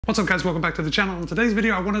What's up guys, welcome back to the channel. In today's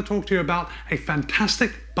video I want to talk to you about a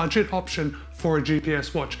fantastic budget option for a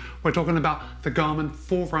GPS watch. We're talking about the Garmin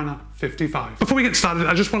Forerunner 55. Before we get started,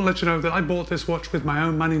 I just want to let you know that I bought this watch with my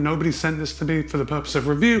own money. Nobody sent this to me for the purpose of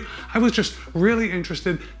review. I was just really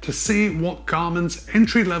interested to see what Garmin's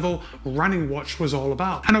entry-level running watch was all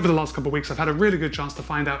about. And over the last couple of weeks I've had a really good chance to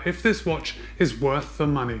find out if this watch is worth the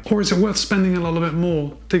money, or is it worth spending a little bit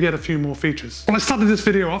more to get a few more features. Well, I started this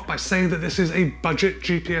video off by saying that this is a budget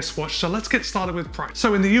GPS watch, so let's get started with price.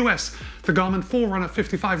 So in the US, the Garmin Forerunner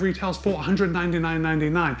 55 retails for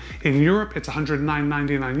 $199.99. In Europe, it's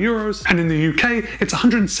 109.99 euros, and in the UK, it's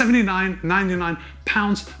 179.99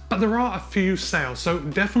 pounds, but there are a few sales, so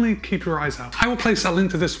definitely keep your eyes out. I will place a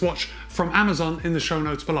link to this watch from Amazon in the show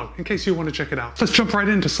notes below, in case you want to check it out. Let's jump right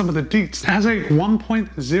into some of the deets. It has a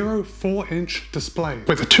 1.04 inch display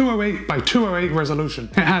with a 208 by 208 resolution.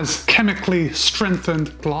 It has chemically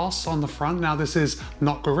strengthened glass on the front. Now this is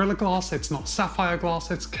not Gorilla Glass, it's not sapphire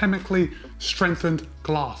glass, it's chemically strengthened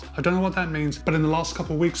glass. I don't know what that means, but in the last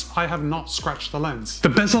couple of weeks, I have not scratched the lens. The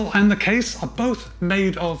bezel and the case are both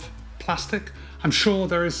made of plastic. I'm sure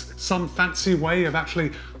there is some fancy way of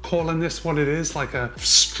actually calling this what it is, like a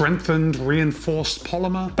strengthened, reinforced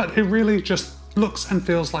polymer, but it really just looks and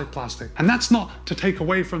feels like plastic. And that's not to take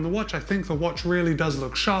away from the watch. I think the watch really does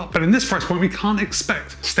look sharp, but in this price point, we can't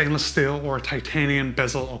expect stainless steel or a titanium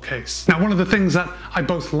bezel or case. Now, one of the things that I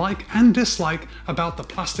both like and dislike about the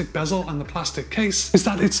plastic bezel and the plastic case is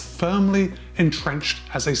that it's firmly entrenched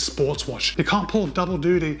as a sports watch. You can't pull double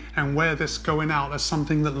duty and wear this going out as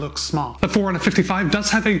something that looks smart. The Forerunner 55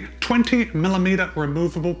 does have a 20mm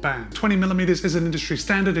removable band. 20mm is an industry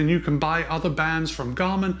standard, and you can buy other bands from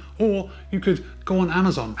Garmin, or you could go on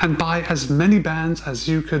Amazon and buy as many bands as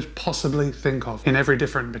you could possibly think of in every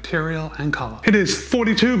different material and color. It is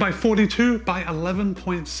 42 by 42 by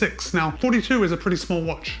 11.6. Now 42 is a pretty small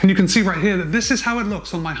watch, and you can see right here that this is how it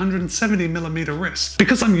looks on my 170mm wrist.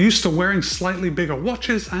 Because I'm used to wearing slightly bigger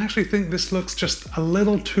watches, I actually think this looks just a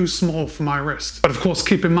little too small for my wrist. But of course,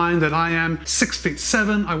 keep in mind that I am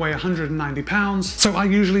 6'7", I weigh 190 pounds, so I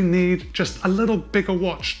usually need just a little bigger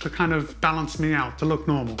watch to kind of balance me out, to look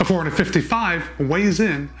normal. The 455 weighs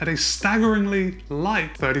in at a staggeringly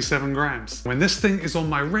light 37 grams. When this thing is on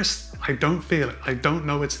my wrist, I don't feel it. I don't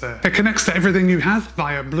know it's there. It connects to everything you have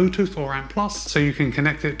via Bluetooth or ANT+, so you can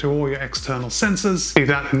connect it to all your external sensors, be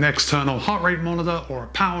that an external heart rate monitor or a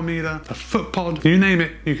power meter, a foot pod, you name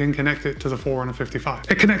it, you can connect it to the Forerunner 55.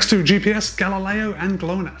 It connects to GPS, Galileo, and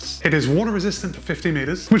GLONASS. It is water resistant to 50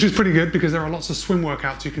 meters, which is pretty good because there are lots of swim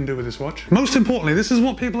workouts you can do with this watch. Most importantly, this is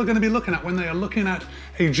what people are going to be looking at when they are looking at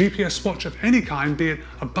a GPS watch of any kind, be it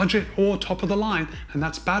a budget or top of the line, and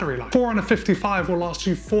that's battery life. Forerunner 55 will last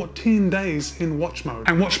you 14 days in watch mode,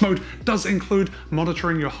 and watch mode does include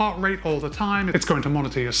monitoring your heart rate all the time. It's going to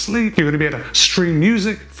monitor your sleep. You're going to be able to stream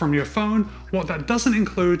music from your phone. What that doesn't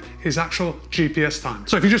include is actual GPS time.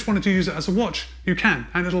 So if you just wanted to use it as a watch, you can,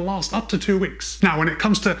 and it'll last up to 2 weeks. Now, when it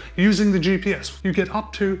comes to using the GPS, you get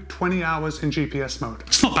up to 20 hours in GPS mode.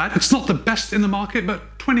 It's not bad. It's not the best in the market, but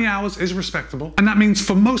 20 hours is respectable. And that means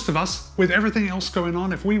for most of us, with everything else going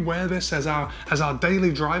on, if we wear this as our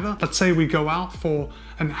daily driver, let's say we go out for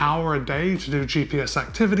an hour a day to do GPS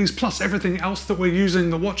activities, plus everything else that we're using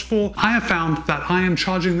the watch for, I have found that I am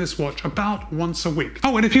charging this watch about once a week.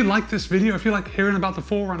 Oh, and if you like this video, if you like hearing about the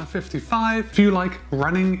Forerunner 55, if you like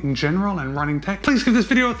running in general and running tech, please give this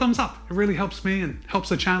video a thumbs up. It really helps me and helps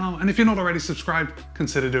the channel. And if you're not already subscribed,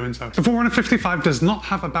 consider doing so. The Forerunner 55 does not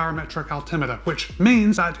have a barometric altimeter, which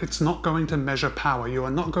means that it's not going to measure power. You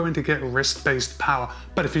are not going to get wrist-based power.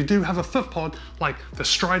 But if you do have a foot pod, like the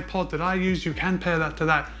Stride pod that I use, you can pair that to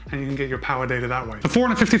that and you can get your power data that way. The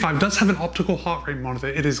Forerunner 55 does have an optical heart rate monitor.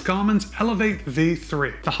 It is Garmin's Elevate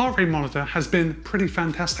V3. The heart rate monitor has been pretty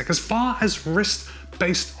fantastic. As far as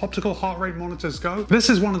wrist-based optical heart rate monitors go, this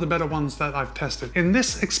is one of the better ones that I've tested. In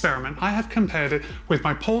this experiment, I have compared it with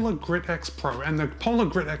my Polar Grit X Pro, and the Polar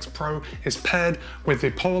Grit X Pro is paired with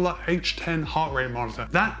the Polar H10 heart rate monitor.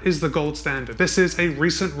 That is the gold standard. This is a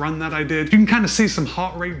recent run that I did. You can kind of see some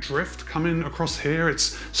heart rate drift coming across here.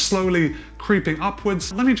 It's slowly creeping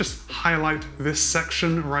upwards. Let me just highlight this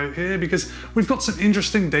section right here because we've got some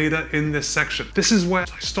interesting data in this section. This is where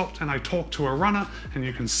I stopped and I talked to a runner, and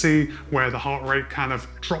you can see where the heart rate kind of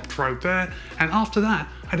dropped right there. And after that,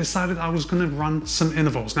 I decided I was going to run some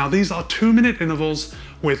intervals. Now these are 2-minute intervals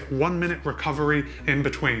with 1-minute recovery in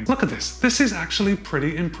between. Look at this. This is actually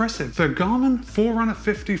pretty impressive. The Garmin Forerunner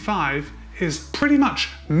 55 is pretty much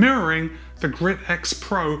mirroring the Grit X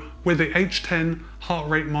Pro with the H10 heart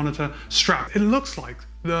rate monitor strap. It looks like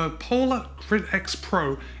the Polar Grit X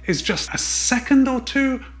Pro is just a second or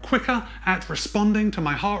two quicker at responding to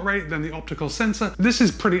my heart rate than the optical sensor. This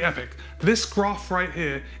is pretty epic. This graph right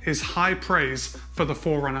here is high praise for the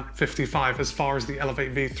Forerunner 55 as far as the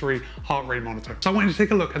Elevate V3 heart rate monitor. So I want you to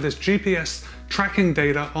take a look at this GPS tracking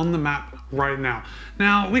data on the map right now.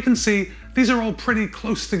 Now we can see these are all pretty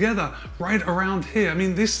close together right around here. I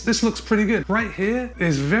mean, this looks pretty good. Right here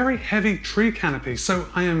is very heavy tree canopy, so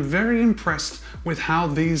I am very impressed with how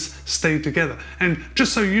these stay together. And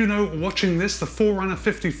just so you know, watching this, the Forerunner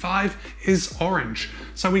 55 is orange.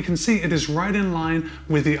 So we can see it is right in line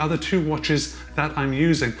with the other two watches that I'm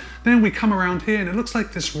using. Then we come around here and it looks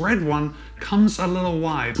like this red one comes a little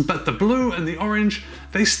wide, but the blue and the orange,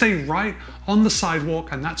 they stay right on the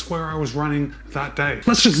sidewalk, and that's where I was running that day.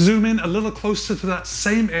 Let's just zoom in a little closer to that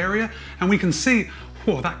same area and we can see,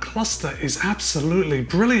 whoa, that cluster is absolutely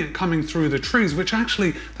brilliant coming through the trees, which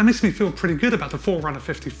actually, that makes me feel pretty good about the Forerunner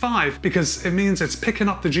 55 because it means it's picking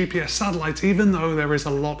up the GPS satellites even though there is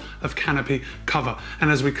a lot of canopy cover.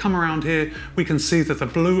 And as we come around here, we can see that the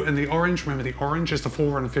blue and the orange, remember the orange is the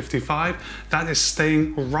Forerunner 55, that is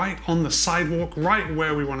staying right on the sidewalk, right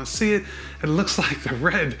where we want to see it. It looks like the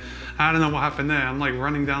red, I don't know what happened there. I'm like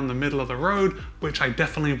running down the middle of the road, which I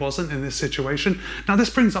definitely wasn't in this situation. Now this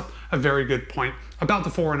brings up a very good point about the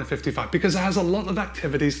Forerunner 55 because it has a lot of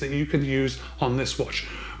activities that you could use on this watch.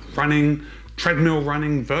 Running, treadmill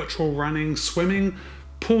running, virtual running, swimming,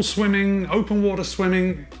 pool swimming, open water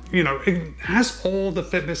swimming, you know, it has all the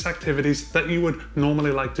fitness activities that you would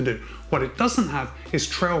normally like to do. What it doesn't have is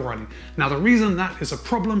trail running. Now the reason that is a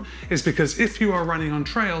problem is because if you are running on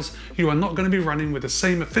trails, you are not going to be running with the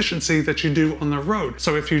same efficiency that you do on the road.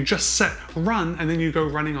 So if you just set run and then you go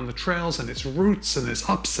running on the trails and it's routes and there's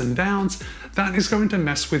ups and downs, that is going to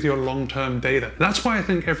mess with your long-term data. That's why I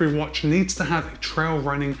think every watch needs to have a trail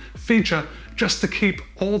running feature just to keep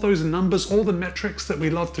all those numbers, all the metrics that we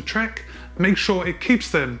love to track, make sure it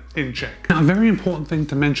keeps them in check. Now, a very important thing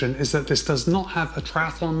to mention is that this does not have a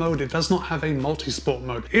triathlon mode. It does not have a multi-sport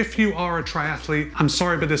mode. If you are a triathlete, I'm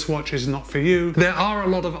sorry, but this watch is not for you. There are a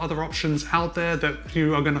lot of other options out there that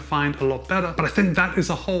you are going to find a lot better, but I think that is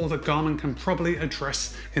a hole that Garmin can probably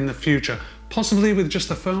address in the future. Possibly with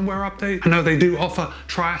just a firmware update. I know they do offer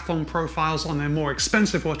triathlon profiles on their more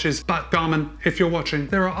expensive watches, but Garmin, if you're watching,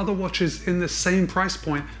 there are other watches in the same price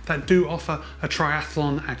point that do offer a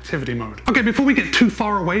triathlon activity mode. Okay, before we get too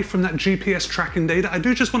far away from that GPS tracking data, I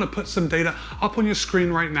do just want to put some data up on your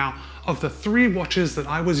screen right now of the 3 watches that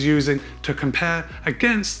I was using to compare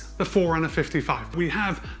against the Forerunner 55. We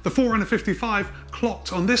have the Forerunner 55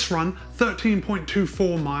 clocked on this run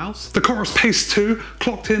 13.24 miles. The Coros Pace 2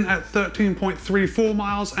 clocked in at 13.34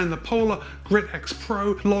 miles, and the Polar Grit X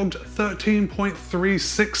Pro logged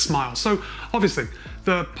 13.36 miles. So obviously,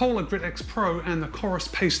 the Polar Grit X Pro and the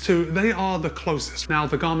Coros Pace 2, they are the closest. Now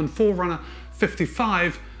the Garmin Forerunner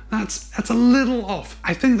 55, that's a little off.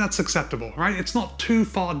 I think that's acceptable, right? It's not too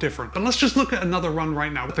far different. But let's just look at another run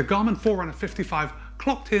right now. The Garmin Forerunner 55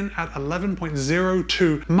 clocked in at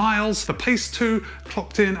 11.02 miles. The Pace 2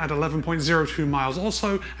 clocked in at 11.02 miles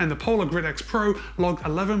also, and the Polar Grit X Pro logged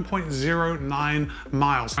 11.09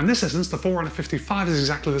 miles. In this instance, the Forerunner 55 is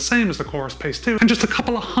exactly the same as the Coros Pace 2, and just a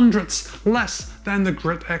couple of hundredths less than the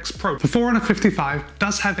Grit X Pro. The Forerunner 55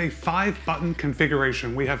 does have a 5-button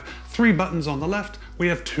configuration. We have 3 buttons on the left, we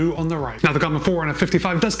have 2 on the right. Now the Garmin Forerunner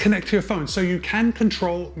 55 does connect to your phone, so you can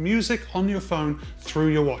control music on your phone through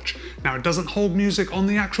your watch. Now it doesn't hold music on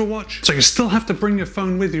the actual watch, so you still have to bring your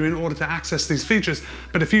phone with you in order to access these features.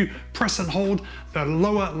 But if you press and hold the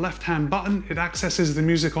lower left-hand button, it accesses the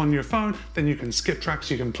music on your phone, then you can skip tracks,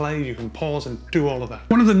 you can play, you can pause and do all of that.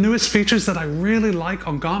 One of the newest features that I really like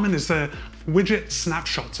on Garmin is the widget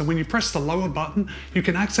snapshots. And when you press the lower button, you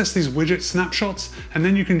can access these widget snapshots, and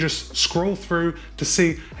then you can just scroll through to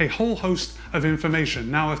see a whole host of information.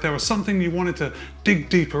 Now, if there was something you wanted to dig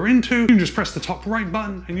deeper into, you can just press the top right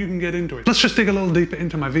button and you can get into it. Let's just dig a little deeper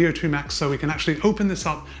into my VO2 Max so we can actually open this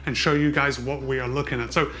up and show you guys what we are looking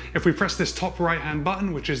at. So if we press this top right hand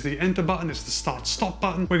button, which is the enter button, it's the start stop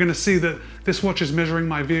button, we're going to see that this watch is measuring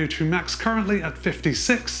my VO2 Max currently at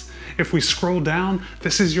 56. If we scroll down,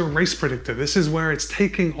 this is your race predictor. This is where it's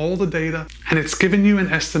taking all the data and it's giving you an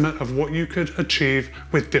estimate of what you could achieve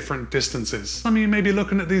with different distances. Some of you may be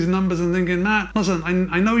looking at these numbers and thinking, Matt, listen,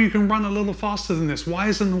 I know you can run a little faster than this. Why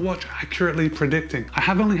isn't the watch accurately predicting? I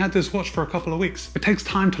have only had this watch for a couple of weeks. It takes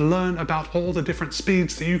time to learn about all the different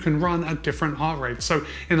speeds that you can run at different heart rates. So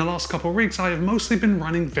in the last couple of weeks, I have mostly been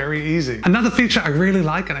running very easy. Another feature I really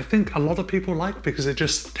like, and I think a lot of people like because it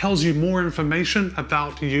just tells you more information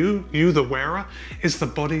about you you the wearer, is the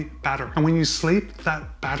body battery. And when you sleep,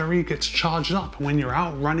 that battery gets charged up. And when you're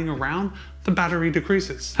out running around, the battery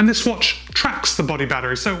decreases. And this watch tracks the body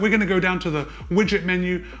battery. So we're gonna go down to the widget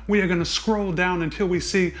menu. We are gonna scroll down until we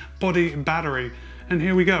see body battery. And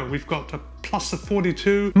here we go. We've got a plus of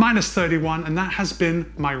 42, minus 31, and that has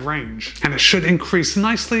been my range. And it should increase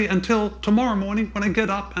nicely until tomorrow morning when I get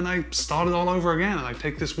up and I start it all over again and I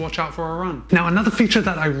take this watch out for a run. Now, another feature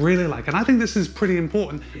that I really like, and I think this is pretty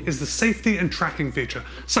important, is the safety and tracking feature.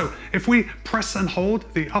 So if we press and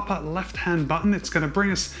hold the upper left-hand button, it's gonna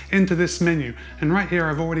bring us into this menu. And right here,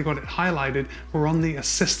 I've already got it highlighted. We're on the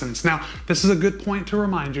assistance. Now, this is a good point to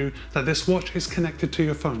remind you that this watch is connected to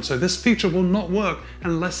your phone. So this feature will not work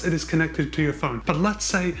unless it is connected to your phone. But let's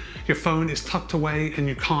say your phone is tucked away and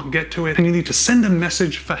you can't get to it and you need to send a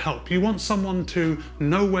message for help. You want someone to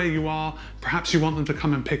know where you are. Perhaps you want them to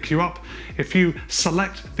come and pick you up. If you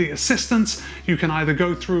select the assistance, you can either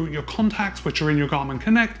go through your contacts, which are in your Garmin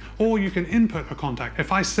Connect, or you can input a contact.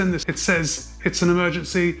 If I send this, it says it's an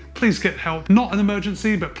emergency, please get help. Not an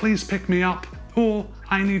emergency, but please pick me up, or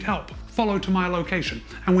I need help. Follow to my location.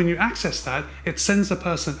 And when you access that, it sends the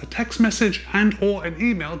person a text message and or an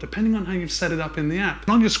email, depending on how you've set it up in the app. And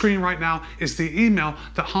on your screen right now is the email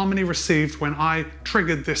that Harmony received when I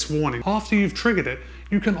triggered this warning. After you've triggered it,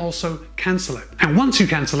 you can also cancel it. And once you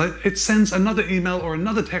cancel it, it sends another email or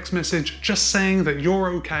another text message just saying that you're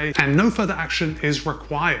okay and no further action is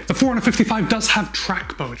required. The Forerunner 55 does have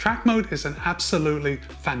track mode. Track mode is an absolutely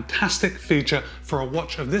fantastic feature for a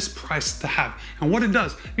watch of this price to have. And what it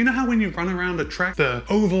does, you know how when you run around a track, the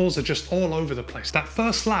ovals are just all over the place. That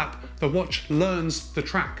first lap, the watch learns the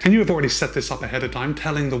track. And you have already set this up ahead of time,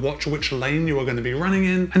 telling the watch which lane you are going to be running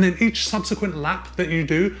in. And then each subsequent lap that you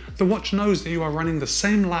do, the watch knows that you are running the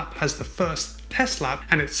same lap as the first test lap,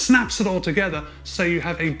 and it snaps it all together so you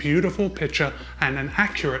have a beautiful picture and an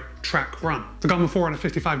accurate track run. The Garmin Forerunner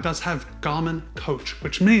 55 does have Garmin Coach,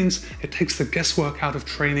 which means it takes the guesswork out of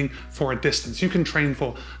training for a distance. You can train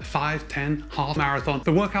for 5, 10, half marathon.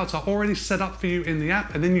 The workouts are already set up for you in the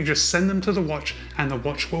app, and then you just send them to the watch and the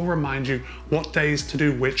watch will remind you what days to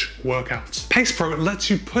do which workouts. Pace Pro lets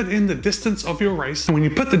you put in the distance of your race, and when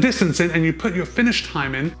you put the distance in and you put your finish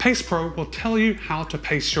time in, Pace Pro will tell you how to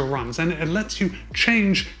pace your runs, and it lets you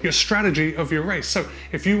change your strategy of your race. So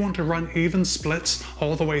if you want to run even splits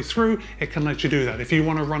all the way through, it can let you do that. If you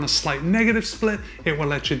want to run a slight negative split, it will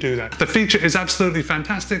let you do that. The feature is absolutely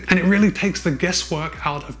fantastic, and it really takes the guesswork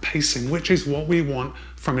out of pacing, which is what we want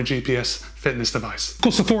from a GPS fitness device. Of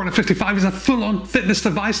course, the Forerunner 55 is a full-on fitness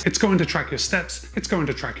device. It's going to track your steps, it's going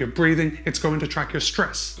to track your breathing, it's going to track your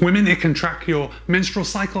stress. Women, it can track your menstrual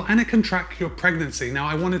cycle, and it can track your pregnancy. Now,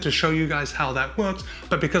 I wanted to show you guys how that works,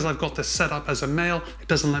 but because I've got this set up as a male, it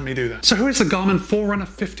doesn't let me do that. So who is the Garmin Forerunner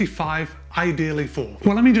 55 ideally for?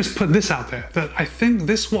 Well, let me just put this out there, that I think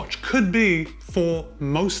this watch could be for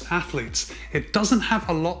most athletes. It doesn't have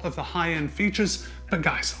a lot of the high-end features, but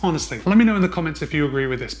guys, honestly, let me know in the comments if you agree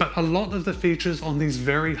with this, but a lot of the features on these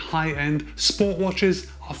very high-end sport watches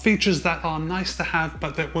are features that are nice to have,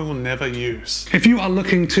 but that we will never use. If you are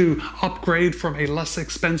looking to upgrade from a less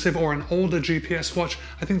expensive or an older GPS watch,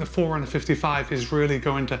 I think the Forerunner 55 is really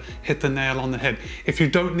going to hit the nail on the head. If you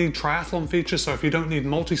don't need triathlon features, so if you don't need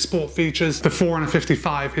multi-sport features, the Forerunner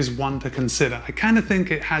 55 is one to consider. I kind of think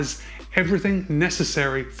it has everything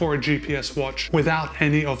necessary for a GPS watch without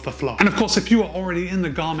any of the fluff. And of course, if you are already in the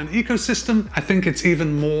Garmin ecosystem, I think it's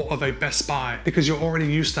even more of a best buy because you're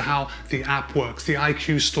already used to how the app works, the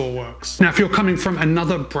IQ store works. Now, if you're coming from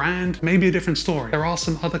another brand, maybe a different story. There are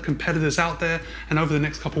some other competitors out there, and over the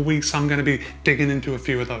next couple of weeks, I'm gonna be digging into a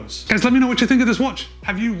few of those. Guys, let me know what you think of this watch.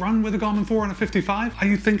 Have you run with the Garmin Forerunner 55? Are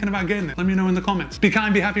you thinking about getting it? Let me know in the comments. Be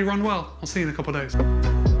kind, be happy, run well. I'll see you in a couple of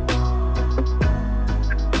days.